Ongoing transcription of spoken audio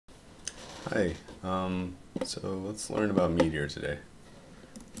Hi, so let's learn about Meteor today.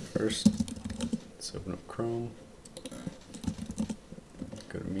 First, let's open up Chrome,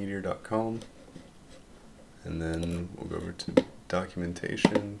 go to meteor.com, and then we'll go over to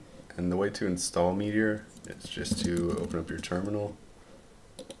documentation. And the way to install Meteor is just to open up your terminal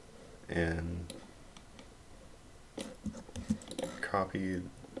and copy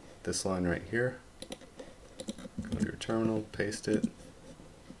this line right here, go to your terminal, paste it,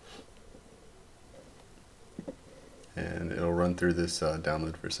 and it'll run through this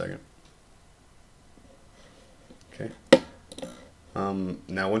download for a second. Okay.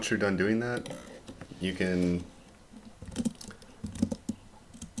 Now once you're done doing that, you can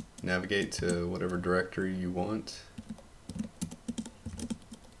navigate to whatever directory you want.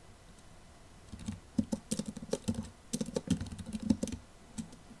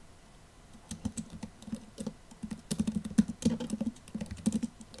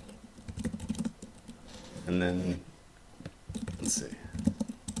 And then, let's see.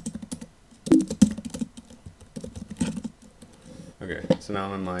 Okay, so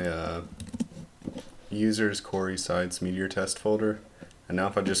now I'm in my users Corey sites Meteor test folder. And now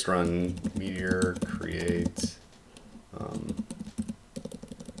if I just run Meteor create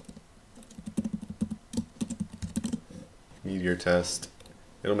Meteor test,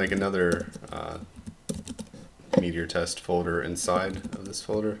 it'll make another Meteor test folder inside of this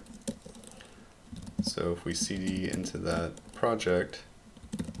folder. So if we cd into that project,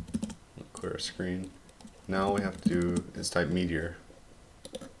 we'll clear our screen. Now all we have to do is type Meteor.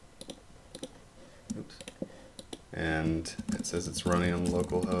 Oops. And it says it's running on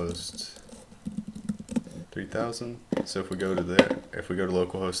localhost 3000. So if we go to there, if we go to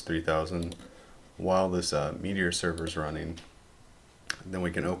localhost 3000 while this Meteor server is running, then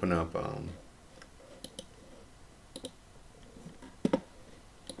we can open up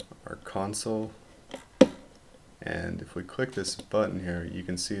our console. And if we click this button here, you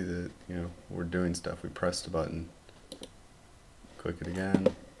can see that we're doing stuff. We pressed a button, click it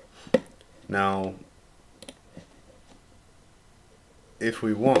again. Now, if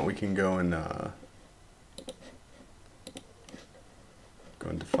we want, we can go and go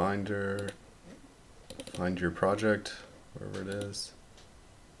into Finder, find your project, wherever it is.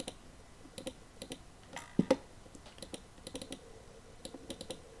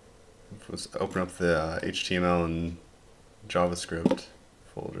 Let's open up the HTML and JavaScript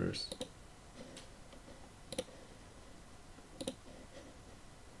folders.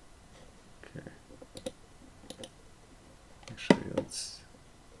 Okay. Actually,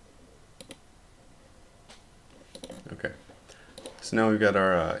 okay. So now we've got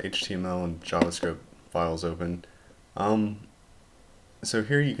our HTML and JavaScript files open. So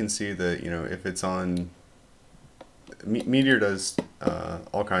here you can see that if it's on Meteor does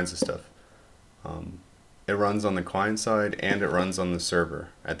all kinds of stuff. It runs on the client side and it runs on the server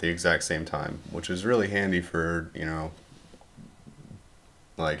at the exact same time, which is really handy for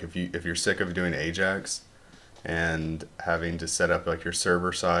like if you're sick of doing Ajax and having to set up like your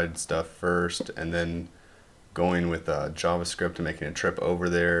server side stuff first and then going with JavaScript and making a trip over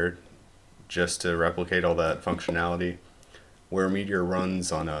there just to replicate all that functionality. Where Meteor runs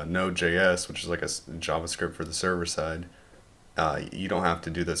on a Node.js, which is like a JavaScript for the server side, you don't have to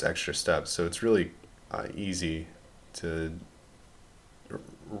do those extra steps. So it's really easy to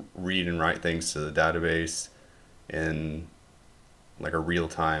read and write things to the database in like a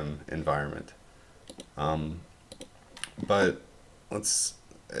real-time environment. But let's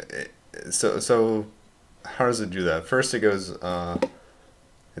so how does it do that? First, it goes.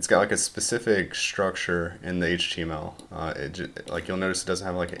 It's got like a specific structure in the HTML. Like you'll notice it doesn't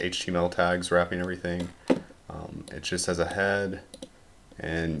have like HTML tags wrapping everything. It just has a head,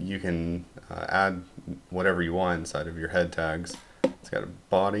 and you can add whatever you want inside of your head tags. It's got a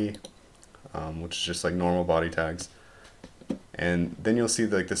body, which is just like normal body tags. And then you'll see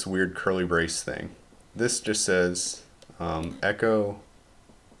like this weird curly brace thing. This just says echo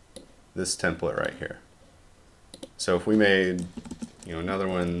this template right here. So if we made another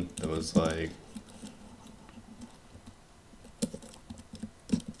one that was like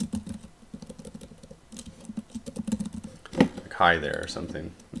hi there or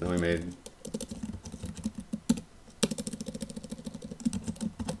something, then we made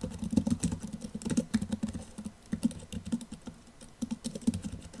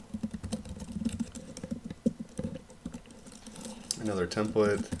another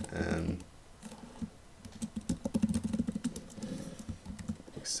template and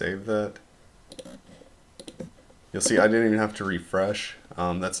save that. You'll see I didn't even have to refresh.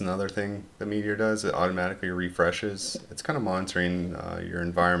 That's another thing that Meteor does. It automatically refreshes. It's kind of monitoring your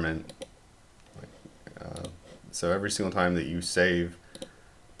environment So every single time that you save,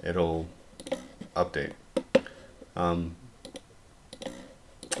 it'll update. But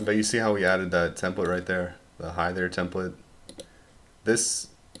you see how we added that template right there, the hi there template. This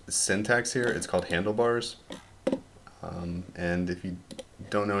syntax here, it's called handlebars. And if you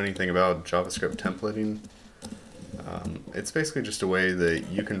don't know anything about JavaScript templating, it's basically just a way that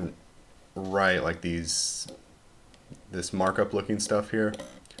you can write like this markup looking stuff here,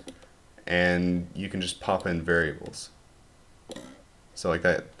 and you can just pop in variables. So like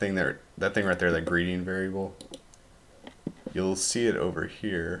that thing right there, that greeting variable, you'll see it over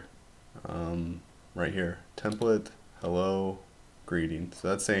here, right here, template, hello, greeting. So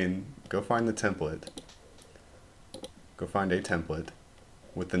that's saying go find the template, go find a template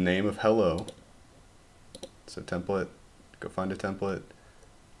with the name of hello. So template, go find a template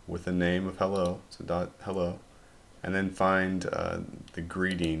with the name of hello, so dot hello, and then find the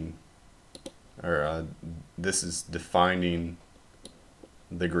greeting, or this is defining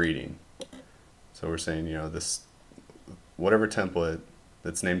the greeting. So we're saying, you know, this whatever template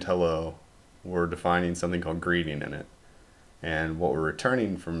that's named hello, we're defining something called greeting in it, and what we're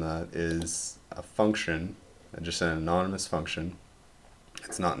returning from that is a function, just an anonymous function.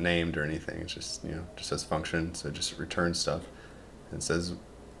 It's not named or anything, it's just, you know, just says function, so it just returns stuff and says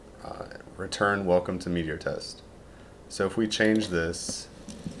return welcome to Meteor test. So if we change this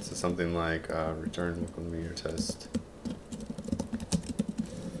to something like return welcome to Meteor test,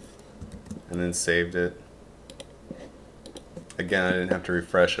 and then saved it, again, I didn't have to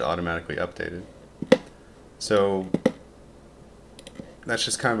refresh, it automatically updated. So that's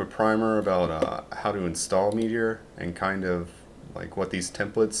just kind of a primer about how to install Meteor and kind of like what these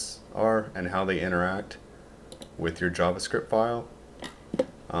templates are and how they interact with your JavaScript file.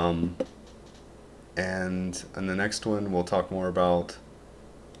 And in the next one, we'll talk more about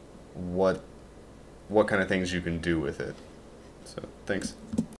what kind of things you can do with it. So thanks.